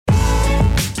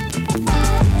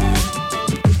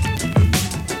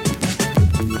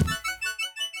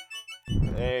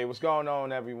what's going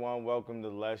on, everyone? Welcome to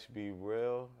Let's Be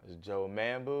Real. It's Joe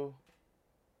Mambu.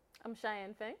 I'm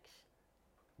Cheyenne Finch.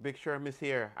 Big Sherm is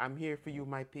here. I'm here for you,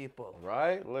 my people.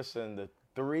 Right? Listen,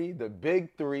 the big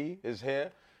three is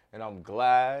here, and I'm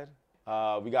glad.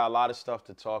 We got a lot of stuff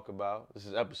to talk about. This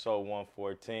is episode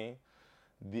 114.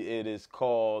 It is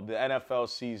called The NFL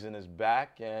Season is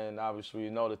Back, and obviously you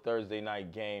know the Thursday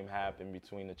night game happened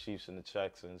between the Chiefs and the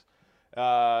Texans.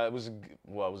 It was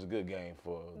a good game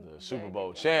for the Super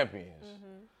Bowl champions.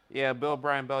 Mm-hmm. Yeah,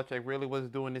 Brian Belichick really was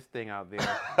doing his thing out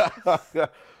there.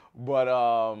 But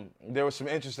there were some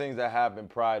interesting things that happened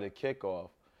prior to kickoff,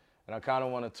 and I kind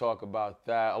of want to talk about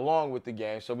that along with the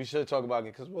game. So we should talk about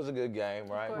it because it was a good game,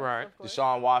 right? Right.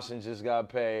 Deshaun Watson just got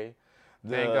paid.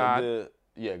 Thank God.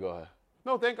 Yeah, go ahead.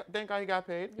 No, thank God he got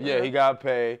paid. Yeah, he got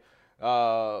paid.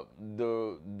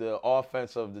 The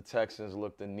offense of the Texans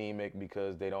looked anemic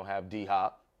because they don't have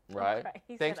D-Hop, right?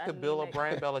 Okay. Thanks to Bill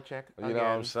O'Brien Belichick. You know what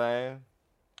I'm saying?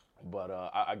 But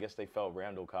I guess they felt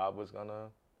Randall Cobb was gonna.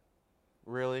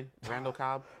 Really? Randall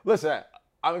Cobb? Listen,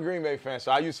 I'm a Green Bay fan,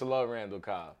 so I used to love Randall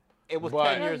Cobb. It was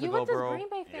But- 10 years you ago, with this bro. Green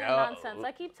Bay fan Yeah. nonsense.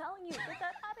 I keep telling you, get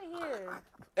that out of here.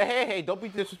 Hey, don't be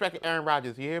disrespecting Aaron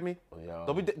Rodgers. You hear me? Yo.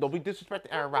 Don't be disrespecting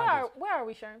Aaron Where Rodgers. are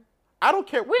we, Sherm? I don't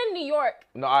care. We're in New York.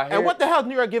 No, I hear. And what the hell is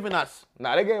New York giving us?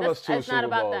 Nah, they gave us two It's not Super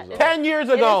about Bowls. that. though. 10 years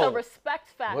It is a ago. respect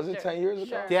factor. Was it 10 years ago?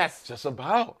 Sure. Yes. Just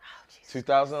about.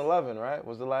 2011, right?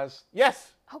 Was the last.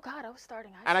 Yes. Oh, God, I was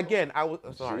starting high And school. again, I was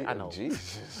sorry. I know.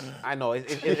 Jesus. I know.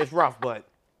 It's rough, but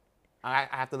I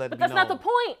have to let But it be that's not the known.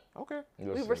 point. Okay.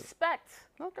 We Listen, respect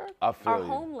Okay. I feel our you.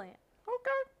 homeland.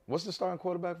 Okay. What's the starting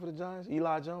quarterback for the Giants?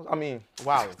 Eli Jones? I mean,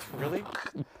 Wow. Really?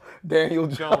 Daniel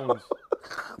Jones.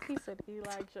 He said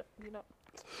Elijah, you know.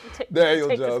 Take Daniel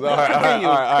this Jones. back.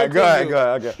 All right. Go Continue.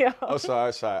 ahead. Okay. Yo. I'm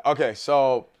sorry. Okay,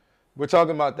 so we're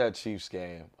talking about that Chiefs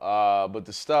game. But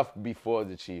the stuff before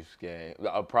the Chiefs game,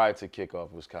 prior to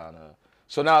kickoff, was kind of.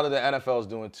 So now that the NFL is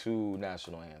doing two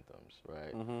national anthems,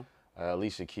 right? Mm-hmm.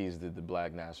 Alicia Keys did the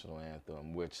Black National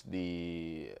Anthem, which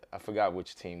I forgot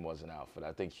which team wasn't out for that.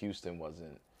 I think Houston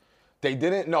wasn't. They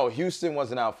didn't. No, Houston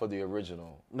wasn't out for the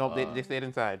original. Nope, they stayed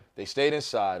inside. They stayed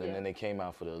inside, and Yeah. then they came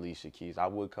out for the Alicia Keys. I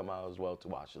would come out as well to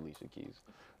watch Alicia Keys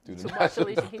do the To watch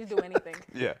Alicia Keys do anything.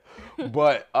 Yeah,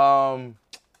 but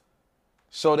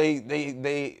so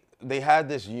they had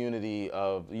this unity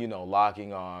of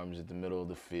locking arms at the middle of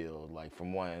the field, like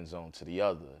from one end zone to the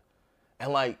other,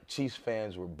 and like Chiefs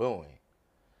fans were booing.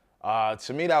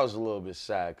 To me, that was a little bit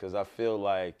sad because I feel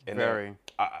like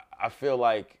I feel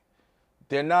like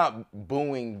they're not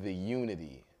booing the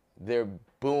unity. They're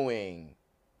booing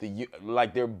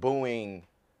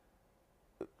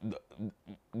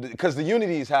because the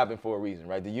unity is happening for a reason,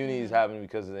 right? The unity is happening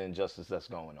because of the injustice that's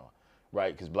going on,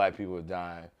 right? Because black people are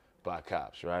dying, black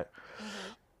cops, right? Mm-hmm.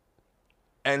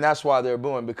 And that's why they're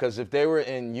booing, because if they were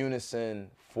in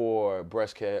unison for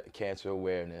breast cancer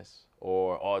awareness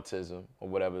or autism or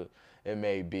whatever it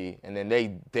may be, and then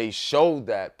they showed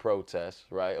that protest,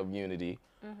 right, of unity,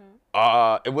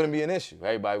 it wouldn't be an issue.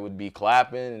 Everybody would be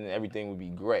clapping and everything would be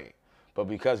great. But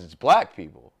because it's black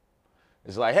people,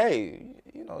 it's like, hey,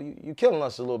 you killing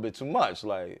us a little bit too much.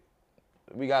 Like,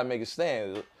 we got to make a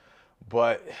stand.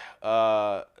 But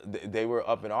they were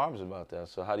up in arms about that.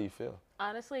 So how do you feel?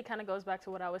 Honestly, it kind of goes back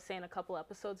to what I was saying a couple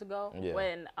episodes ago Yeah.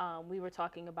 when we were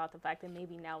talking about the fact that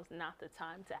maybe now is not the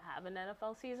time to have an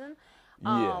NFL season.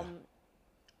 Yeah.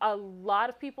 A lot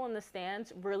of people in the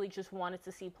stands really just wanted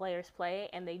to see players play,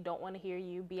 and they don't want to hear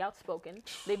you be outspoken.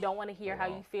 They don't want to hear how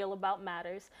you feel about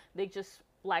matters. They just,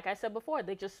 like I said before,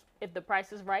 if the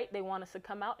price is right, they want us to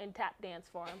come out and tap dance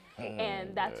for them.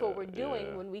 And that's what we're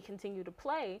doing when we continue to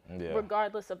play, Yeah.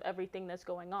 regardless of everything that's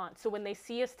going on. So when they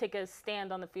see us take a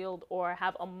stand on the field or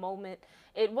have a moment,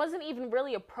 it wasn't even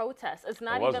really a protest. It's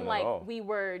not wasn't even at like all. we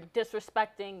were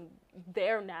disrespecting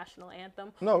their national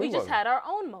anthem. No, we we just wasn't. had our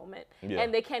own moment. Yeah.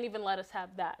 And they can't even let us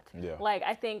have that. Yeah. Like,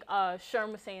 I think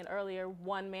Sherm was saying earlier,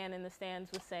 one man in the stands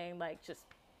was saying, like, just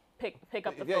pick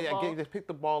up the football. Just pick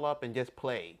the ball up and just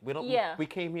play. We don't. Yeah. We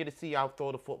came here to see y'all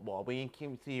throw the football. We ain't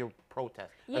came to see your protest.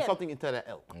 Yeah. That's something into that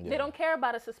ilk. They don't care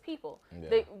about us as people. Yeah.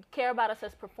 They care about us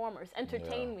as performers.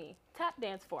 Entertain Yeah. me. Tap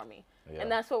dance for me. Yeah.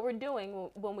 And that's what we're doing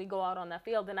when we go out on that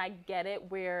field. And I get it.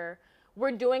 We're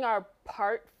doing our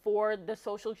part for the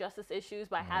social justice issues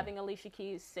by having Alicia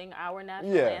Keys sing our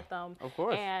national Yeah, anthem. of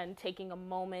course. And taking a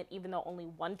moment, even though only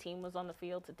one team was on the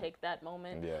field, to take that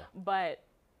moment. Yeah. But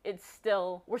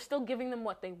we're still giving them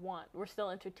what they want. We're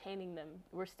still entertaining them.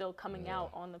 We're still coming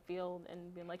out on the field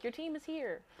and being like, your team is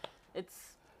here.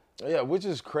 Yeah, which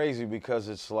is crazy because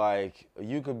it's like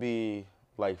you could be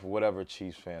like whatever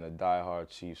Chiefs fan, a diehard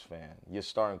Chiefs fan. Your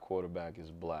starting quarterback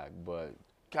is black, but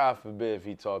God forbid if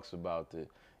he talks about the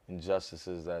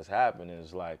injustices that's happening,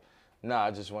 it's like, nah,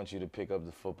 I just want you to pick up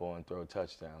the football and throw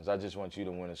touchdowns. I just want you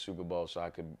to win a Super Bowl so I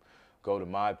could go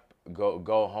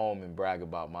home and brag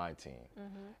about my team,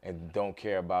 and don't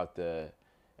care about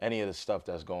any of the stuff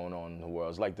that's going on in the world.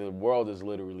 It's like the world is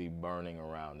literally burning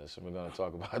around us, and we're gonna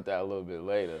talk about that a little bit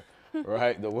later,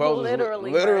 right? The world is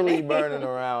literally burning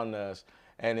around us,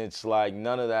 and it's like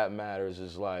none of that matters.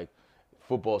 It's like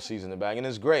football season in the back, and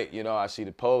it's great. You know, I see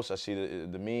the posts, I see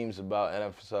the memes about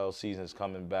NFL seasons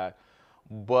coming back,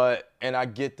 and I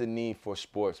get the need for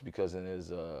sports because it is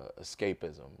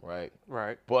escapism, right?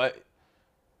 Right. But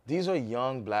these are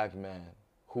young black men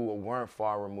who weren't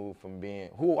far removed from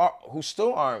who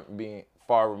still aren't being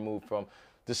far removed from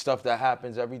the stuff that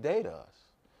happens every day to us.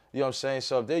 You know what I'm saying?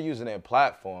 So if they're using their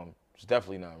platform, there's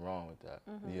definitely nothing wrong with that.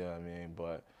 You know what I mean?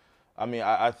 But I mean,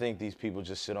 I think these people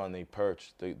just sit on their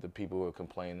perch. The people who are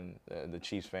complaining, the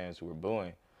Chiefs fans who are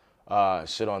booing,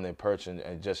 sit on their perch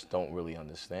and just don't really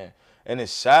understand. And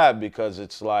it's sad because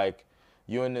it's like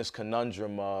you're in this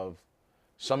conundrum of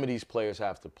some of these players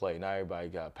have to play. Not everybody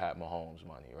got Pat Mahomes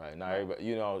money, right? Not everybody,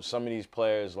 you know, some of these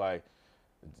players, like,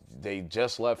 they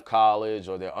just left college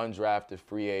or they're undrafted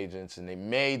free agents and they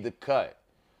made the cut.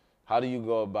 How do you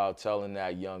go about telling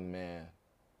that young man,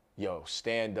 yo,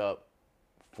 stand up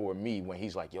for me when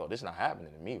he's like, yo, this is not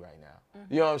happening to me right now?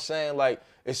 You know what I'm saying? Like,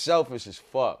 it's selfish as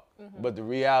fuck. But the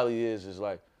reality is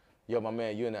like, yo, my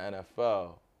man, you're in the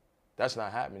NFL. That's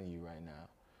not happening to you right now.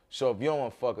 So if you don't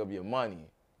want to fuck up your money,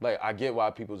 like, I get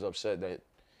why people's upset that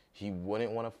he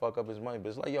wouldn't want to fuck up his money, but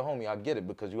it's like, yo, homie, I get it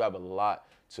because you have a lot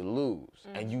to lose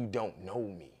and you don't know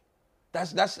me.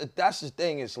 That's the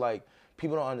thing. It's like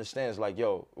people don't understand. It's like,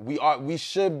 yo, we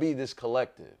should be this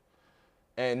collective,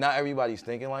 and not everybody's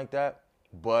thinking like that.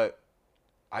 But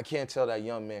I can't tell that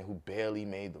young man who barely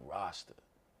made the roster,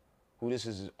 who this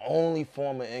is his only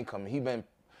form of income. He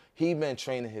been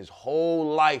training his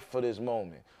whole life for this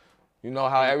moment. You know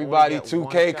how everybody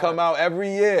 2K come out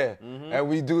every year, and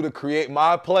we do the create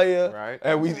my player, right?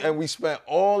 And we spend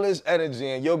all this energy,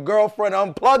 and your girlfriend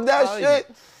unplugged that shit.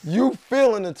 You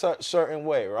feel in a certain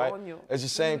way, right? It's the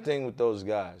same thing with those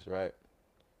guys, right?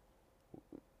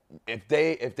 If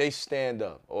they stand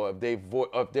up or if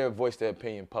they voice their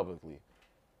opinion publicly,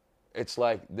 it's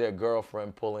like their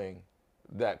girlfriend pulling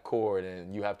that cord,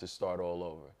 and you have to start all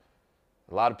over.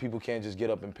 A lot of people can't just get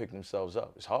up and pick themselves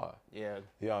up. It's hard. Yeah.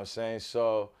 You know what I'm saying?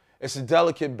 So it's a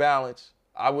delicate balance.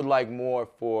 I would like more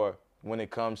for when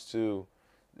it comes to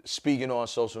speaking on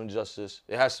social injustice.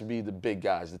 It has to be the big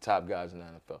guys, the top guys in the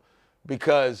NFL.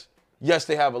 Because, yes,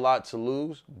 they have a lot to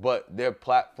lose, but their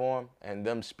platform and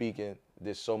them speaking,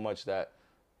 there's so much that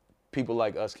people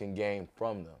like us can gain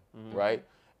from them, right?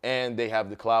 And they have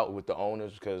the clout with the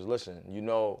owners because, listen, you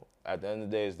know, at the end of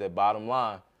the day, it's their bottom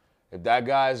line. If that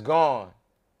guy is gone,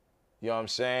 you know what I'm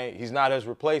saying? He's not as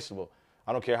replaceable.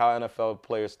 I don't care how NFL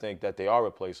players think that they are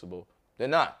replaceable. They're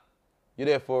not. You're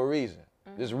there for a reason.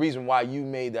 There's a reason why you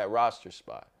made that roster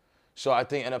spot. So I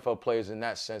think NFL players, in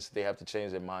that sense, they have to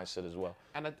change their mindset as well.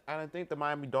 And I think the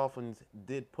Miami Dolphins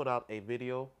did put out a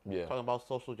video talking about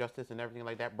social justice and everything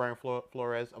like that. Brian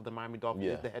Flores of the Miami Dolphins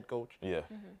is the head coach. Yeah.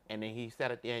 And then he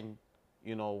said at the end,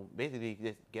 you know, basically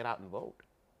just get out and vote.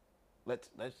 Let's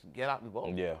get out and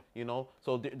vote. Yeah. You know,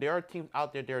 so there are teams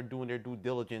out there that are doing their due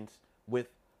diligence with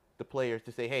the players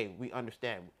to say, hey, we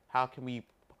understand. How can we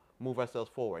move ourselves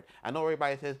forward? I know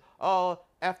everybody says, oh,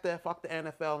 fuck the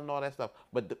NFL and all that stuff,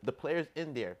 but the players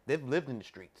in there, they've lived in the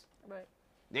streets. Right.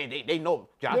 They know.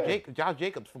 Josh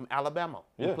Jacobs from Alabama,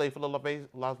 who played for the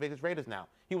Las Vegas Raiders now.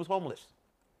 He was homeless.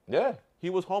 Yeah. He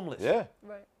was homeless. Yeah.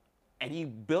 Right. And he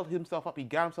built himself up. He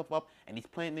got himself up, and he's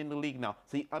playing in the league now.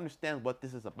 So he understands what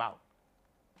this is about.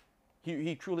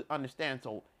 He truly understands.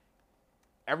 So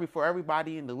for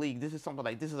everybody in the league, this is something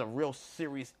like this is a real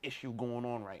serious issue going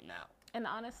on right now. And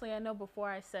honestly, I know before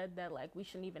I said that like we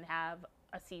shouldn't even have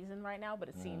a season right now, but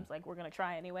it seems like we're gonna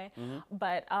try anyway.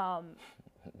 But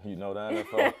you know the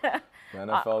NFL. The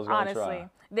NFL's gonna try.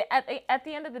 Honestly, at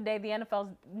the end of the day, the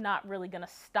NFL's not really gonna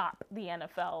stop the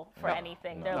NFL for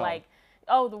anything. They're like,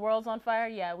 oh, the world's on fire.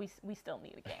 Yeah, we still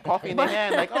need a game. Coffee in their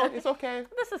hand, like, oh, it's okay.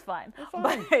 This is fine.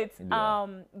 But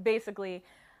basically,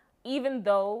 even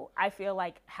though I feel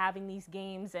like having these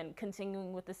games and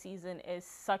continuing with the season is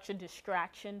such a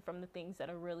distraction from the things that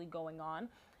are really going on,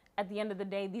 at the end of the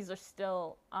day, these are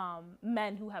still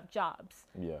men who have jobs.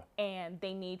 Yeah. And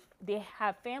they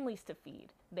have families to feed.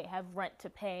 They have rent to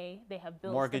pay. They have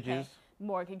bills to pay.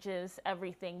 Mortgages,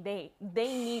 everything. They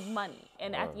need money.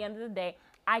 And at the end of the day,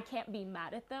 I can't be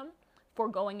mad at them for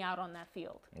going out on that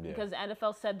field. Because the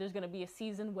NFL said there's going to be a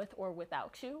season with or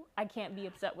without you. I can't be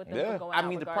upset with them for going out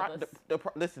regardless.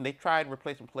 Listen, they tried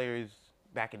replacing players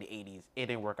back in the 80s. It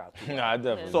didn't work out too well. Nah,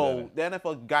 definitely. So the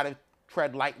NFL got to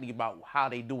tread lightly about how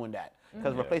they doing that.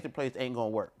 Because replacing players ain't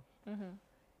going to work.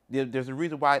 There's a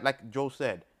reason why, like Joe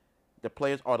said, the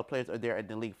players are there in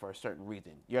the league for a certain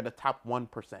reason. You're the top 1%.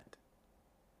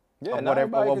 Yeah, not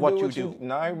everybody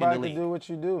can do what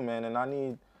you do, man.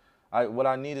 And what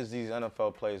I need is these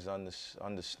NFL players to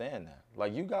understand that.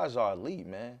 Like, you guys are elite,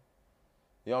 man.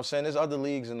 You know what I'm saying? There's other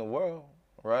leagues in the world,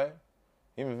 right?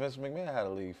 Even Vince McMahon had a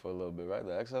league for a little bit, right?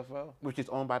 The XFL? Which is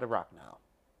owned by The Rock now.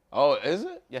 Oh, is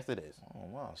it? Yes, it is. Oh,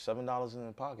 wow. $7 in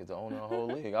the pocket to own a whole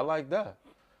league. I like that.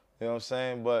 You know what I'm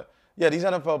saying? But, yeah, these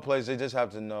NFL players, they just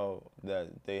have to know that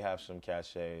they have some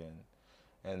cachet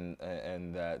and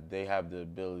that they have the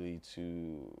ability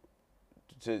to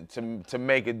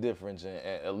make a difference and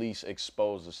at least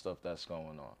expose the stuff that's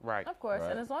going on. Right. Of course. Right.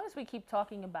 And as long as we keep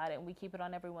talking about it and we keep it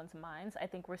on everyone's minds, I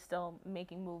think we're still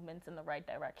making movements in the right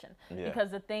direction. Yeah. Because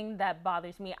the thing that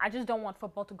bothers me, I just don't want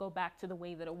football to go back to the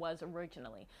way that it was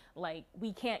originally. Like,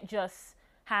 we can't just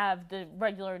have the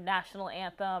regular national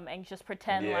anthem and just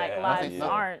pretend like lives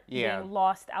aren't being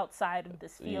lost outside of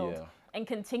this field. And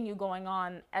continue going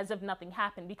on as if nothing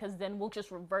happened, because then we'll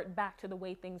just revert back to the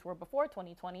way things were before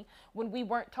 2020 when we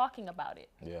weren't talking about it.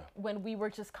 When we were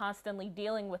just constantly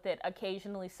dealing with it.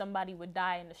 Occasionally somebody would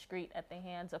die in the street at the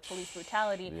hands of police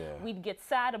brutality. We'd get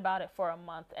sad about it for a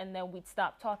month and then we'd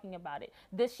stop talking about it.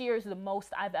 This year is the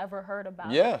most I've ever heard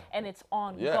about it, and it's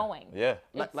ongoing.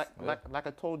 Like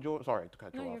I told Joe, sorry to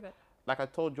cut you off. Like I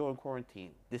told Joe in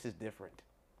quarantine, this is different.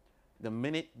 The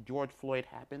minute George Floyd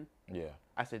happened,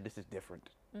 I said, this is different.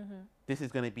 This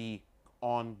is going to be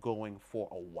ongoing for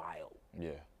a while.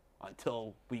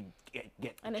 Until we get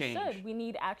and change. And it should. We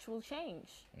need actual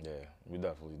change. Yeah, we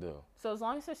definitely do. So as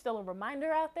long as there's still a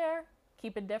reminder out there,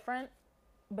 keep it different,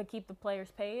 but keep the players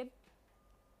paid,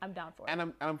 I'm down for it.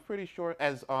 And I'm pretty sure,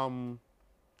 as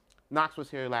Knox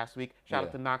was here last week, shout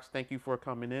out to Knox, thank you for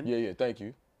coming in. Yeah, thank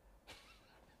you.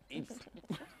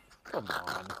 Come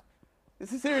on.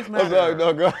 This is serious matter. Oh,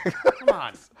 no, go ahead. Come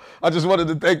on. I just wanted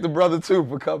to thank the brother, too,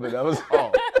 for coming. That was.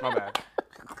 Oh, my bad.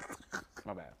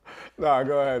 My bad. Nah,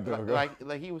 go ahead, though.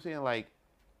 Like he was saying, like,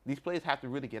 these players have to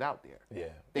really get out there.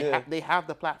 Yeah. They have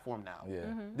the platform now. Yeah.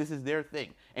 This is their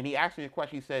thing. And he asked me a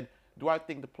question. He said, do I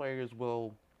think the players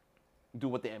will do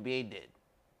what the NBA did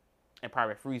and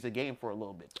probably freeze the game for a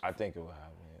little bit? I think it will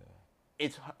happen,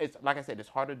 It's like I said, it's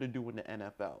harder to do in the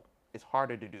NFL. It's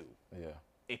harder to do. Yeah.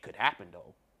 It could happen,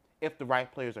 though, if the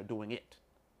right players are doing it.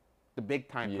 The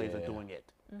big-time players are doing it.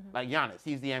 Like Giannis,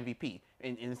 he's the MVP.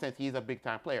 In the sense, he's a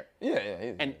big-time player.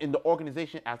 And in the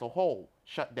organization as a whole,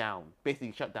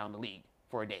 basically shut down the league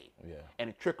for a day. And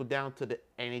it trickled down to the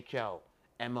NHL,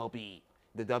 MLB,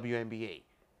 the WNBA.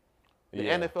 The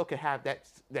NFL could have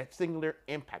that singular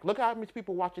impact. Look how many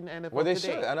people watching the NFL today. Well, they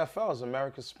should. NFL is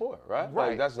America's sport, right?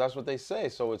 Like, that's what they say.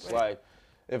 So it's like,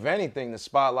 if anything, the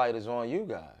spotlight is on you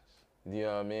guys. You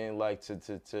know what I mean? Like,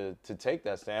 to take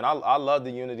that stand. I love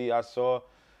the unity I saw.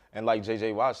 And like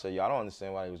J.J. Watt said, I don't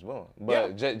understand why he was booing.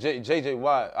 But J.J.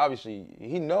 Watt, obviously,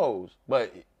 he knows.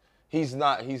 But he's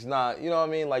not, you know what I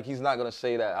mean? Like, he's not going to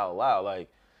say that out loud. Like,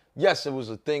 yes, it was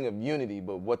a thing of unity,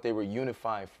 but what they were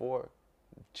unifying for,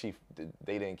 Chief,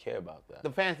 they didn't care about that.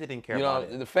 The fans didn't care about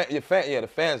it. The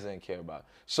fans didn't care about it.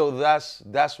 So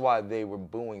that's why they were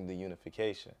booing the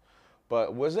unification.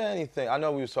 But was there anything, I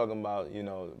know we was talking about,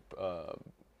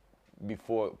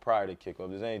 prior to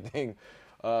kickoff, is there anything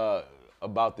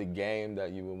about the game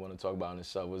that you would want to talk about in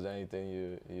itself? Was there anything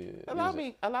you Allow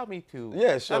me to.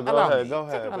 Yeah, sure, go ahead.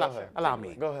 Allow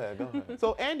me. Go ahead.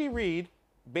 So Andy Reid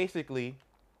basically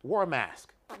wore a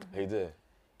mask. He did.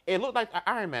 It looked like an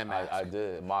Iron Man mask. I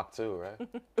did. Mach 2,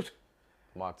 right?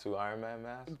 Mach 2 Iron Man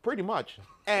mask? Pretty much.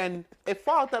 And it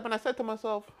followed up, and I said to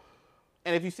myself,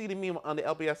 and if you see the meme on the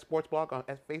LBS Sports blog on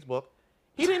Facebook,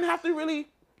 he didn't have to really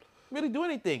do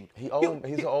anything. He's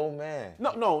an old man.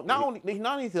 No, not only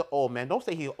he's an old man. Don't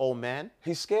say he's an old man.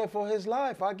 He's scared for his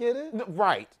life. I get it.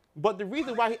 Right. But the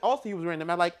reason why he was wearing the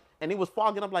mask, and he was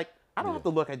fogging up, I don't have to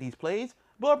look at these plays.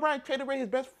 Bill O'Brien traded away his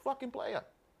best fucking player.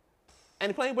 And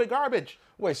he played with garbage.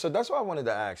 Wait, so that's what I wanted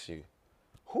to ask you.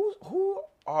 Who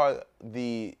are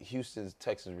the Houston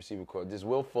Texans receiver corps? There's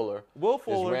Will Fuller.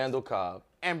 There's Randall Cobb.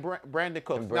 And Brandon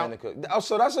Cooks. Cook.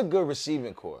 So that's a good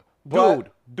receiving corps.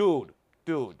 Dude.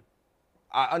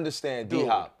 I understand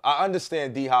D-Hop. I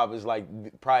understand D-Hop is like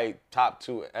probably top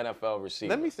 2 NFL receiver.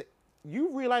 Let me say,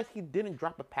 you realize he didn't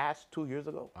drop a pass 2 years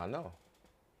ago? I know.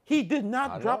 He did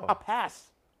not drop a pass.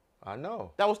 I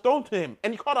know. That was thrown to him.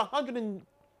 And he caught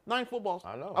 9 footballs.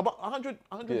 I know. About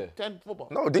 110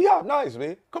 footballs. No, D-Hop nice,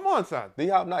 man. Come on, son.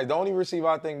 D-Hop nice. The only receiver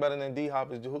I think better than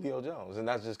D-Hop is Julio Jones, and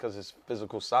that's just because his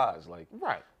physical size. Like,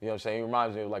 right. You know what I'm saying? He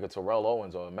reminds me of like a Terrell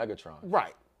Owens or a Megatron.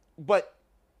 Right. But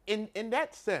in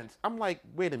that sense, I'm like,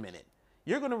 wait a minute.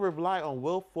 You're going to rely on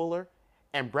Will Fuller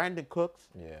and Brandon Cooks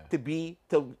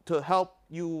to help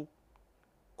you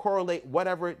correlate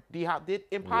whatever D-Hop did?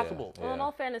 Impossible. Well, in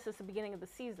all fairness, it's the beginning of the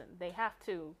season. They have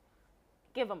to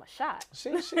give him a shot. She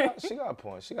got a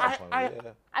point. She got a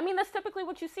point. I mean, that's typically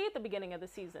what you see at the beginning of the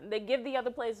season. They give the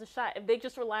other players a shot. If they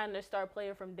just rely on their star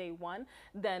player from day one,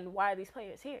 then why are these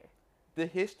players here? The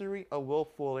history of Will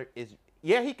Fuller is,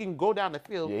 he can go down the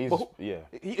field. Yeah,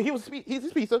 he's a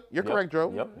speedster. You're correct,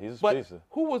 Joe. Yep, he's a speedster.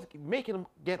 But who was making him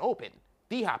get open?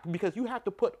 D-Hop, because you have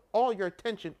to put all your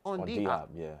attention on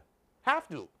D-Hop. Yeah. Have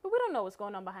to. But we don't know what's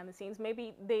going on behind the scenes.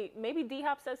 Maybe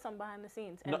D-Hop says something behind the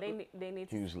scenes, and they need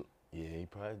to. He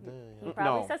probably did. He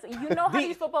probably says it. You know how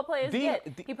these football players get.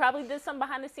 He probably did something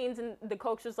behind the scenes, and the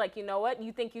coach was like, you know what?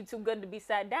 You think you're too good to be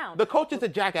sat down. The coach is a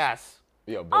jackass.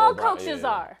 Yeah, all coaches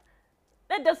are.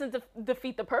 That doesn't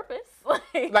defeat the purpose.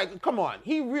 Like, come on.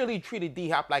 He really treated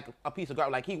D-Hop like a piece of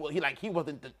garbage. He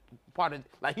wasn't the part of.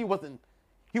 Like he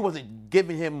wasn't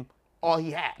giving him all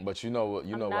he had. But you know what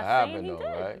happened though,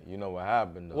 right? You know what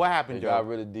happened though. What happened, They got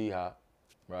rid of D-Hop.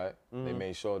 Right? Mm-hmm. They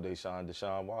made sure they signed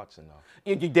Deshaun Watson,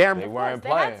 though. They weren't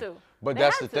playing. But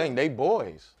that's the thing. They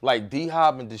boys. Like,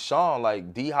 D-Hop and Deshaun,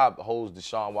 like, D-Hop holds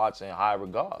Deshaun Watson in high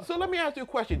regard. So let me ask you a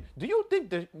question. Do you think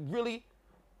that really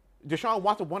Deshaun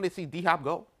Watson wanted to see D-Hop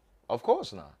go? Of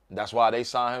course not. That's why they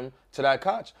signed him to that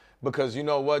contract. Because you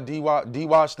know what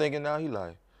D-Watch thinking now? He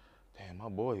like, damn, my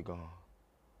boy gone.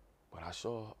 But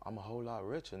I'm a whole lot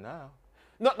richer now.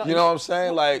 No, you know what I'm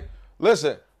saying? Like,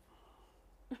 listen.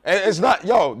 And it's not,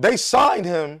 they signed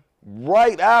him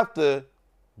right after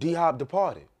D-Hop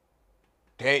departed.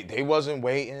 They wasn't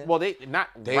waiting. Well, not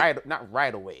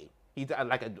right away. He's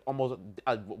like almost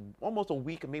a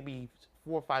week, maybe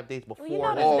 4 or 5 days before.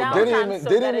 Well, they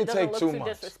didn't even take 2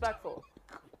 months. Disrespectful.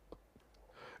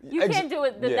 You can't do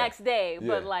it the next day,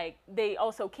 but like they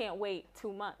also can't wait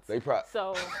 2 months.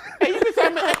 So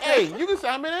hey, you can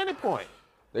sign him at any point.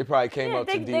 They probably came up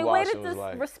to D-Watch and was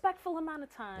like... They waited this respectful amount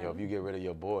of time. If you get rid of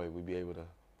your boy, we'd be able to...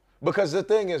 Because the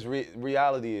thing is,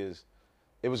 reality is,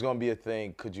 it was going to be a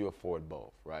thing, could you afford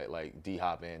both, right? Like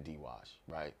D-Hop and D-Watch,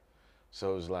 right?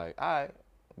 So it was like, all right,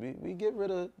 we get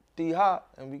rid of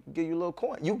D-Hop and we can give you a little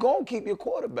coin. You going to keep your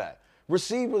quarterback.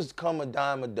 Receivers come a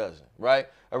dime a dozen, right?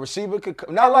 A receiver could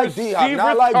come... Not like D-Hop.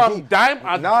 Not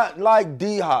like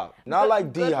D-Hop. Not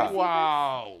like D-Hop.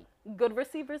 Wow. Good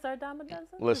receivers are dime a dozen?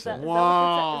 Listen. Is that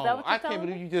what I can't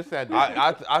believe you just said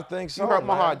that. I think so. You hurt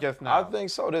my heart just now. I think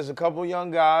so. There's a couple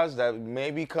young guys that may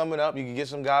be coming up. You can get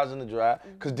some guys in the draft.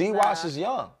 Because D-Watch is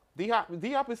young.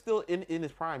 D-Hop is still in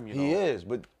his prime, you know. He is.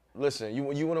 But listen, you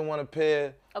wouldn't want to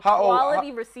pair... A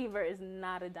quality receiver is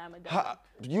not a dime a dozen.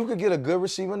 You could get a good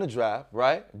receiver in the draft,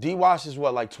 right? D-Watch is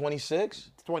what, like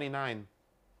 26? 29.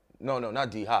 No,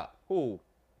 not D-Hop. Who?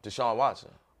 Deshaun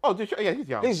Watson. Oh, yeah, he's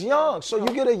young. He's young. So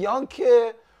you get a young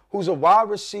kid who's a wide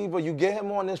receiver. You get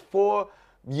him on this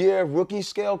 4-year rookie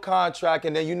scale contract,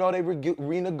 and then you know they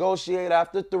renegotiate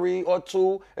after 3 or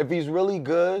 2 if he's really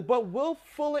good. But Will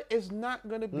Fuller is not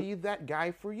going to be that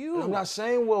guy for you. I'm not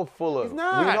saying Will Fuller. He's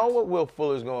not. We know what Will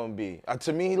Fuller's going to be.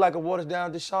 To me, he's like a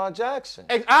watered-down Deshaun Jackson.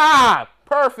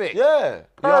 Perfect. Yeah. You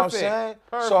know what I'm saying?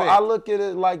 Perfect. So I look at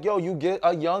it like, you get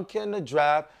a young kid in the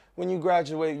draft. When you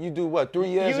graduate, you do what, 3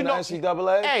 years in the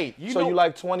NCAA? Hey, you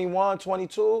like 21,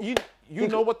 22? You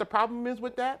know what the problem is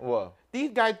with that? What?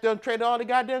 These guys done traded all the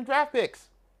goddamn draft picks.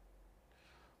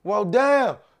 Well,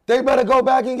 damn. They better go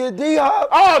back and get D-Hop.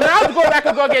 Oh, now let's go back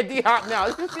and go get D-Hop now.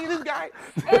 You see this guy?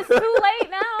 It's too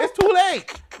late now. It's too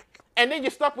late. And then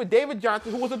you're stuck with David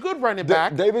Johnson, who was a good running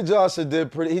back. David Johnson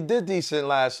did decent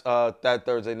last that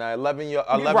Thursday night.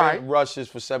 11 rushes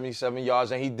for 77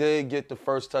 yards, and he did get the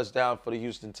first touchdown for the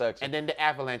Houston Texans. And then the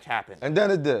avalanche happened. And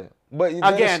then it did. But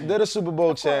again, they're the Super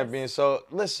Bowl champions. So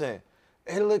listen,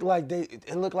 it looked like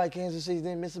Kansas City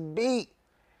didn't miss a beat.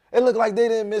 It looked like they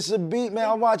didn't miss a beat, man.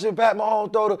 I'm watching Pat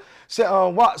Mahomes throw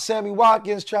to Sammy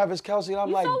Watkins, Travis Kelce, and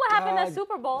I'm like, you saw what happened at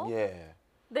Super Bowl? Yeah.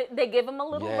 They give him a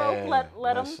little rope,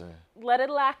 let it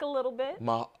lack a little bit,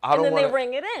 and then they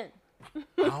ring it in.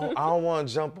 I don't want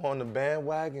to jump on the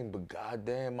bandwagon, but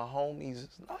goddamn, my homies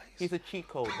is nice. He's a cheat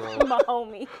code, bro. My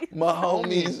homies. My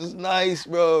homies is nice,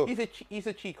 bro. He's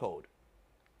a cheat code.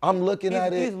 I'm looking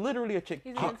at it. He's literally a cheat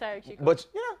code. He's an entire cheat code. But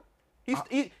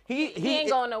he ain't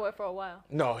going nowhere for a while.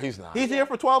 No, he's not. He's here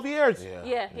for 12 years.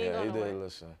 Yeah, he ain't going nowhere.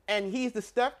 Listen. And he's the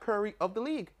Steph Curry of the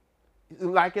league.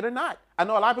 like it or not. I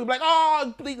know a lot of people like,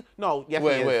 oh, please. No, yes,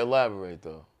 wait, elaborate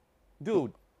though.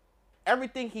 Dude,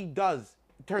 everything he does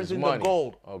turns into money.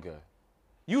 gold. Okay.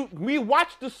 We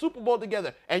watched the Super Bowl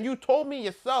together, and you told me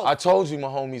yourself. I told you my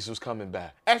homies was coming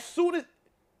back. As soon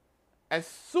as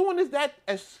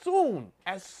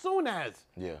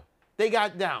Yeah. they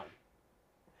got down,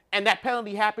 and that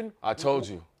penalty happened. I told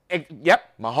you.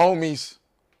 Yep. My homies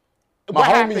What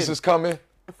happened? is coming.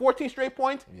 14 straight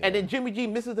points, and then Jimmy G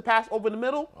misses the pass over the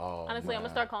middle. Oh, Honestly, I'm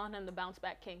gonna start calling him the bounce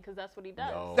back king because that's what he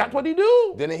does. No. That's what he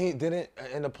do. Didn't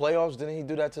in the playoffs? Didn't he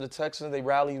do that to the Texans? They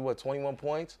rallied 21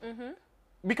 points. Mm-hmm.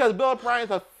 Because Bill O'Brien's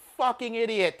a fucking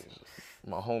idiot.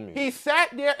 My homie. He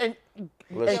sat there and Listen.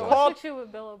 What's called with you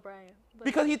with Bill O'Brien?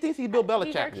 because he thinks he's Bill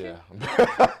Belichick. He Yeah.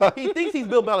 He thinks he's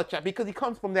Bill Belichick because he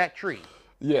comes from that tree.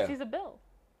 Yeah. He's a Bill.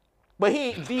 But he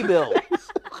ain't the Bill.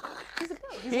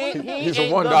 He's a Bill. He's a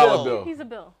ain't $1 the bill. He's a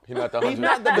Bill. He's not the He's $100.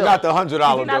 not the He's bill. not the $100 He's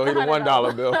not bill. He's the the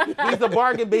 $1 bill. He's the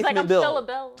bargain He's like, basement I'm bill. still a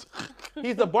Bill.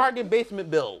 He's the bargain basement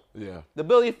bill. Yeah. The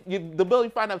bill you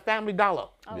find at Family Dollar.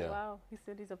 Oh, Yeah. wow. He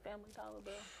said he's a family dollar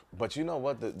Bill. But you know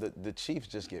what? The Chiefs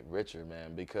just get richer,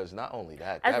 man, because not only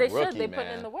that, As that they rookie, should, they man, put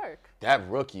in the work. that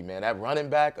rookie, man, that running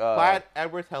back. Clyde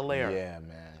Edwards-Helaire. Yeah,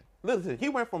 man. Listen, he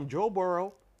went from Joe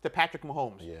Burrow to Patrick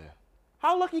Mahomes. Yeah.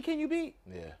 How lucky can you be?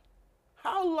 Yeah.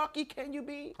 How lucky can you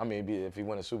be? I mean, if he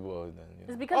win a Super Bowl, then. You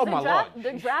know. It's because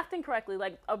they're drafting correctly.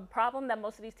 Like, a problem that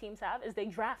most of these teams have is they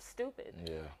draft stupid.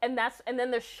 Yeah. And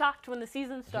then they're shocked when the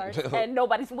season starts and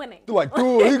nobody's winning. They're like,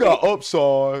 dude, he got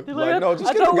upside. Like, no, just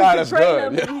I get a thought guy we that's could train good.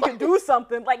 him Yeah. and he can do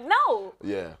something. Like, no.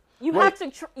 Yeah. You have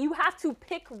to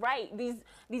pick right.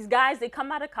 These guys, they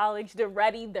come out of college, they're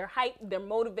ready, they're hyped, they're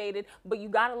motivated, but you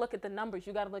got to look at the numbers,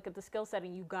 you got to look at the skill set,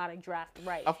 and you got to draft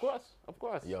right. Of course.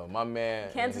 Yo, my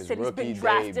man, Kansas his City's rookie been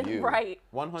drafted debut, right.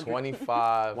 100,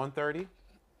 25, 130.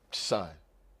 son.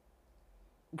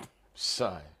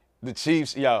 The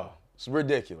Chiefs, yo, it's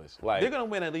ridiculous. Like They're gonna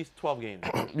win at least 12 games.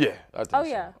 yeah, I think Oh, so.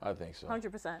 yeah. I think so.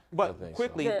 100%. But think so.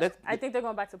 quickly, let's. I think they're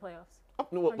going back to playoffs.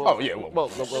 Oh yeah, well,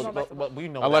 we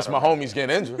know. Unless that my already. homies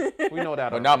get injured, We know that.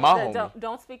 but already. not my homie.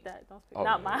 Don't speak that. Don't speak. Oh,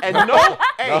 Not yeah. mine. And no,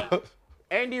 hey,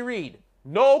 Andy Reid,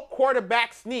 no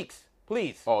quarterback sneaks,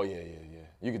 please. Oh yeah.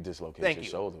 You could dislocate Thank your you.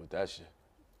 shoulder with that shit.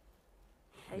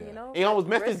 And you know, He almost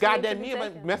messed his risks need to goddamn be knee, but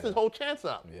taken. messed his whole chance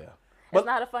up. Yeah. It's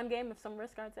not a fun game if some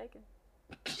risks aren't taken.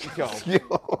 Yo,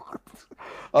 Yo.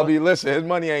 I mean, listen, his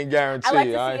money ain't guaranteed. I like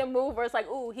to all see right? a move where it's like,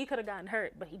 ooh, he could have gotten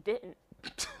hurt, but he didn't.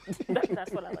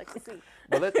 That's what I like to see.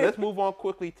 but let's move on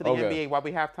quickly to the Okay. NBA while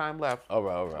we have time left. All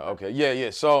right. Okay. Yeah.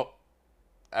 So,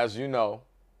 as you know,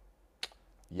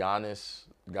 Giannis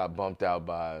got bumped out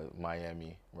by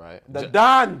Miami, right? The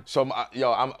Don. So,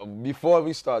 before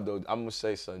we start, though, I'm going to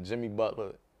say something. Jimmy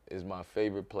Butler is my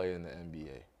favorite player in the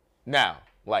NBA. Now,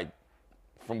 like,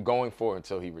 from going forward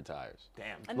until he retires. Damn.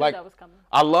 I knew Like, that was coming.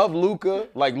 I love Luka.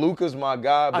 Like, Luka's my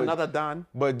guy. But, Another Don.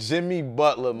 But Jimmy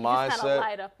Butler You just kind of mindset.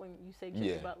 light up when you say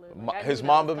Jimmy Butler. Like, I knew His that was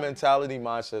Mamba coming. mentality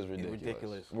mindset is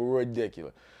ridiculous.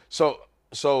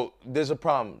 So there's a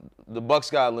problem. The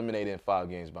Bucks got eliminated in 5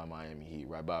 games by Miami Heat,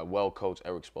 right? By a well-coached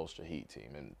Eric Spoelstra Heat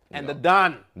team, and The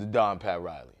Don. the Don Pat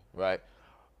Riley, right?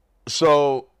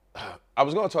 So I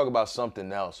was gonna talk about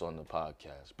something else on the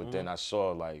podcast, but then I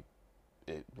saw it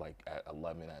at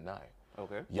 11 at night.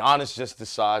 Okay. Giannis just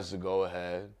decides to go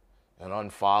ahead and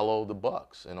unfollow the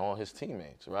Bucks and all his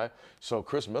teammates, right? So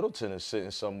Chris Middleton is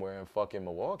sitting somewhere in fucking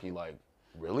Milwaukee, like,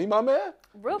 really, my man?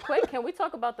 Real quick, can we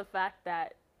talk about the fact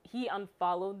that he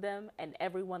unfollowed them and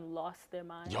everyone lost their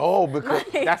mind? Yo, because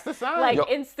That's the sign. Like, Yo.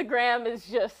 Instagram is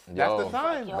just, That's the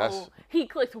sign. yo, he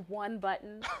clicked one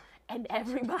button and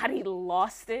everybody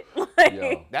lost it. Like,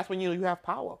 Yo. That's when you have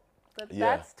power.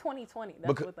 That's 2020.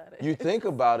 That's what that is. You think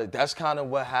about it, that's kind of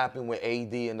what happened with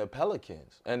AD and the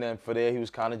Pelicans. And then for there, he was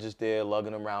kind of just there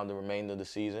lugging around the remainder of the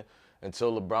season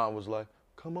until LeBron was like,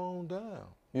 come on down.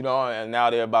 You know, and now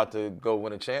they're about to go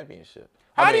win a championship.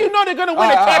 How do you know they're going to win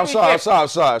a championship? I'm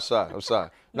sorry.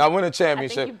 Now win a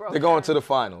championship, broke they're going down. to the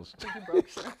finals. He broke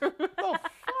shit.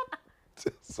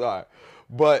 Sorry.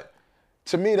 But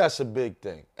to me, that's a big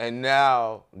thing. And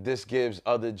now this gives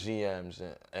other GMs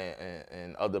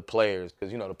and other players,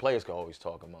 because, you know, the players can always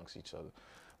talk amongst each other.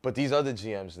 But these other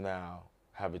GMs now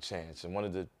have a chance. And one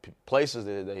of the places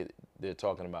that they're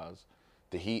talking about is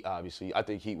the Heat, obviously. I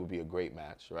think Heat would be a great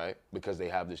match, right? Because they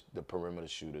have the perimeter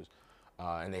shooters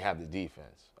and they have the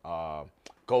defense.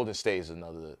 Golden State is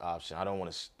another option. I don't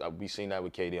want to. We've seen that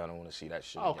with KD. I don't want to see that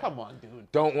shit again. Come on,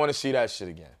 dude. Don't want to see that shit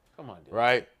again. Come on, dude.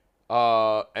 Right?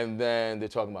 And then they're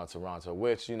talking about Toronto,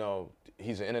 which, you know,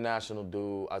 he's an international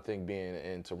dude. I think being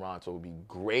in Toronto would be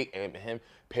great, and him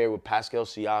paired with Pascal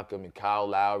Siakam and Kyle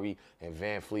Lowry and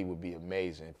Van Fleet would be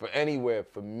amazing.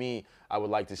 For me, I would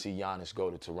like to see Giannis go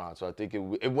to Toronto. I think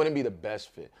it wouldn't be the best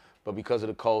fit, but because of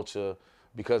the culture,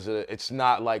 because it's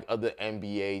not like other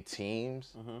NBA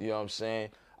teams, you know what I'm saying?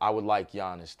 I would like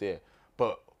Giannis there.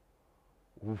 But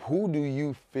who do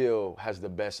you feel has the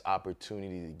best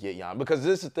opportunity to get Giannis? Because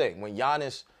this is the thing. When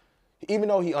Giannis, even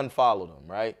though he unfollowed him,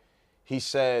 right? He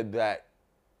said that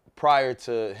prior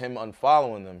to him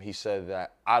unfollowing them, he said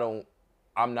that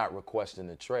I'm not requesting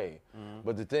the trade.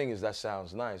 But the thing is, that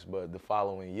sounds nice, but the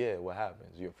following year, what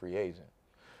happens? You're a free agent.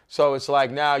 So it's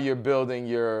like now you're building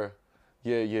your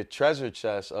treasure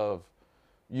chest of,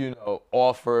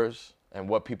 offers and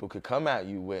what people could come at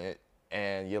you with,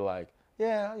 and you're like,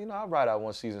 yeah, I'll ride out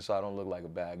one season so I don't look like a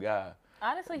bad guy.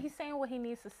 Honestly, he's saying what he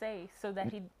needs to say so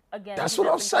that he That's what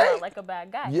I'm saying. Come out like a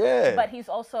bad guy. Yeah. But he's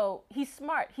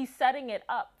smart. He's setting it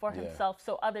up for himself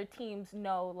so other teams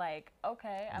know, like,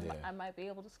 okay, I might be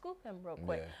able to scoop him real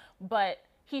quick. Yeah. But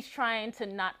he's trying to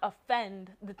not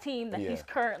offend the team that he's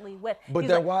currently with. But he's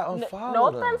then why unfollow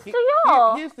No them? offense to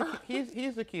y'all.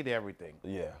 Here's the key to everything.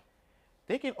 Yeah.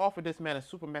 They can offer this man a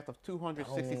supermax of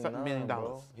 $260 million.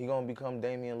 Bro. He gonna become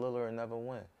Damian Lillard and never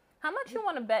win. How much you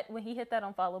want to bet when he hit that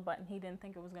unfollow button, he didn't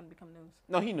think it was going to become news?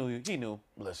 No, he knew.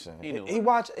 Listen, he knew.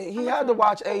 He had to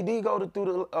watch AD go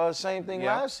through the same thing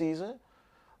last season.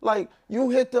 Like, you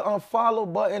hit the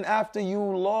unfollow button after you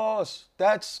lost.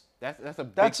 That's a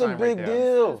big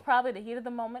deal. It was probably the heat of the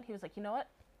moment. He was like, you know what?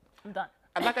 I'm done.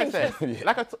 Like I said,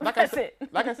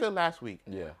 like I said last week.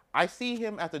 Yeah. I see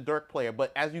him as a Dirk player,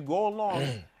 but as you go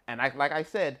along, and like I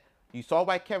said, you saw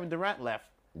why Kevin Durant left.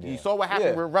 Yeah. You saw what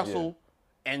happened with Russell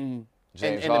and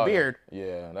the beard.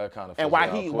 Yeah, that kind of. And why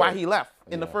he left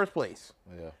in the first place.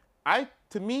 Yeah.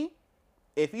 To me,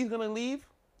 if he's gonna leave,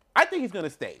 I think he's gonna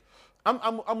stay.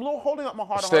 I'm a little holding up my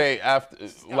heart. Stay after,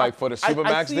 like for the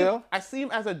Supermax deal. I see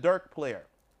him as a Dirk player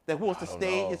that wants to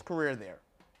stay his career there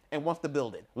and wants to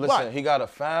build it. Listen, he got a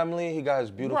family. He got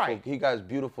his beautiful. He got his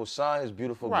beautiful son. His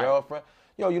beautiful girlfriend.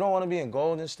 Yo, you don't want to be in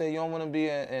Golden State. You don't want to be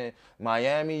in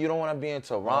Miami. You don't want to be in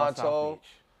Toronto.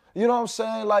 You know what I'm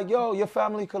saying? Like, yo, your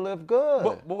family could live good.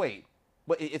 But wait,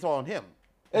 it's all on him.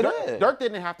 Dirk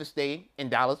didn't have to stay in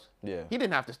Dallas. Yeah. He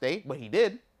didn't have to stay, but he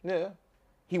did. Yeah.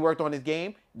 He worked on his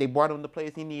game. They brought him the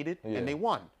players he needed, and they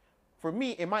won. For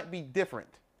me, it might be different.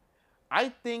 I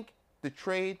think the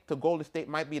trade to Golden State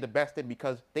might be the best thing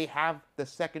because they have the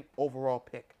second overall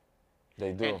pick.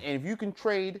 They do. And if you can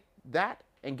trade that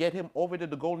and get him over to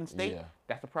the Golden State,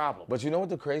 that's a problem. But you know what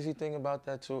the crazy thing about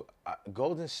that too?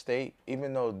 Golden State,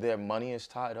 even though their money is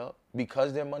tied up, they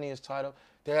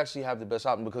actually have the best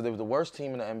option because they were the worst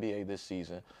team in the NBA this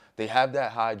season. They have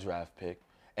that high draft pick,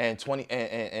 and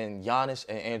Giannis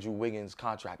and Andrew Wiggins'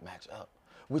 contract match up,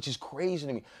 which is crazy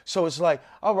to me. So it's like,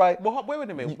 all right. Well, wait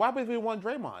a minute. Why would we want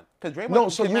Draymond? Because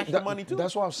Draymond can match the money too.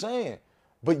 That's what I'm saying.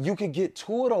 But you could get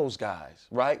two of those guys,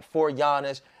 right, for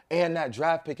Giannis and that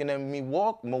draft pick, and then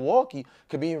Milwaukee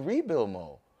could be in rebuild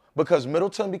mode. Because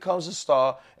Middleton becomes a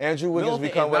star, Andrew Wiggins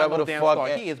becomes whatever the fuck.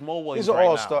 He is Mo Williams. He's an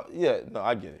all-star. Yeah, no,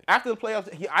 I get it. After the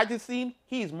playoffs,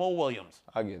 he's Mo Williams.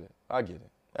 I get it.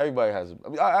 Everybody has it.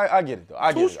 I get it, though.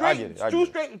 I get it. Two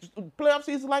straight playoff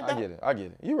seasons like that? I get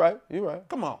it. You're right.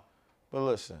 Come on. But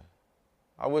listen,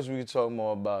 I wish we could talk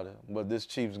more about it, but this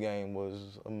Chiefs game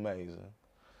was amazing.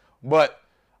 But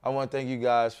I want to thank you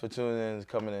guys for tuning in,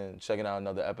 coming in, checking out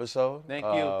another episode. Thank you.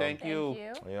 You know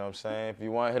what I'm saying? If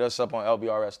you want, hit us up on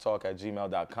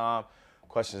lbrstalk@gmail.com.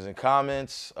 Questions and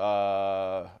comments.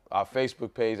 Our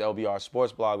Facebook page, LBR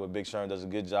Sports Blog, where Big Sherm does a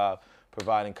good job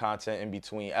providing content in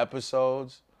between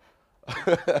episodes.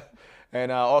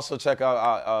 And also check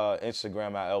out our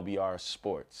Instagram at LBR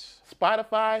Sports.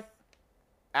 Spotify,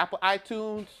 Apple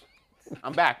iTunes.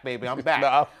 I'm back, baby. I'm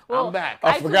back. I'm back.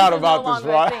 I forgot about this,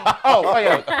 right?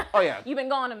 Oh, yeah. You've been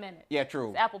gone a minute. Yeah,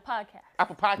 true. It's Apple Podcast.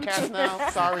 Apple Podcast now.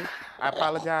 Sorry. I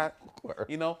apologize.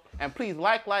 And please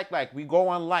like. We go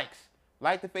on likes.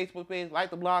 Like the Facebook page,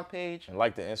 like the blog page. And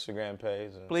like the Instagram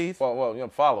page. Please. Well,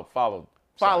 follow.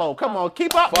 Follow. Come on.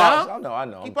 Keep up now. I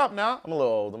know. Keep up now. I'm a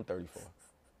little old. I'm 34.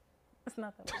 It's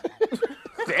nothing.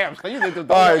 Damn. So you did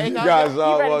the all right, you guys.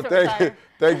 Well,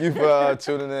 thank you for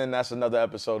tuning in. That's another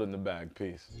episode in the bag.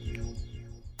 Peace.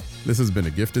 This has been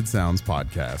a Gifted Sounds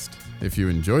podcast. If you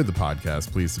enjoyed the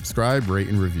podcast, please subscribe, rate,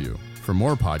 and review. For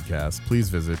more podcasts, please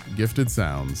visit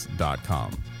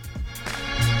giftedsounds.com.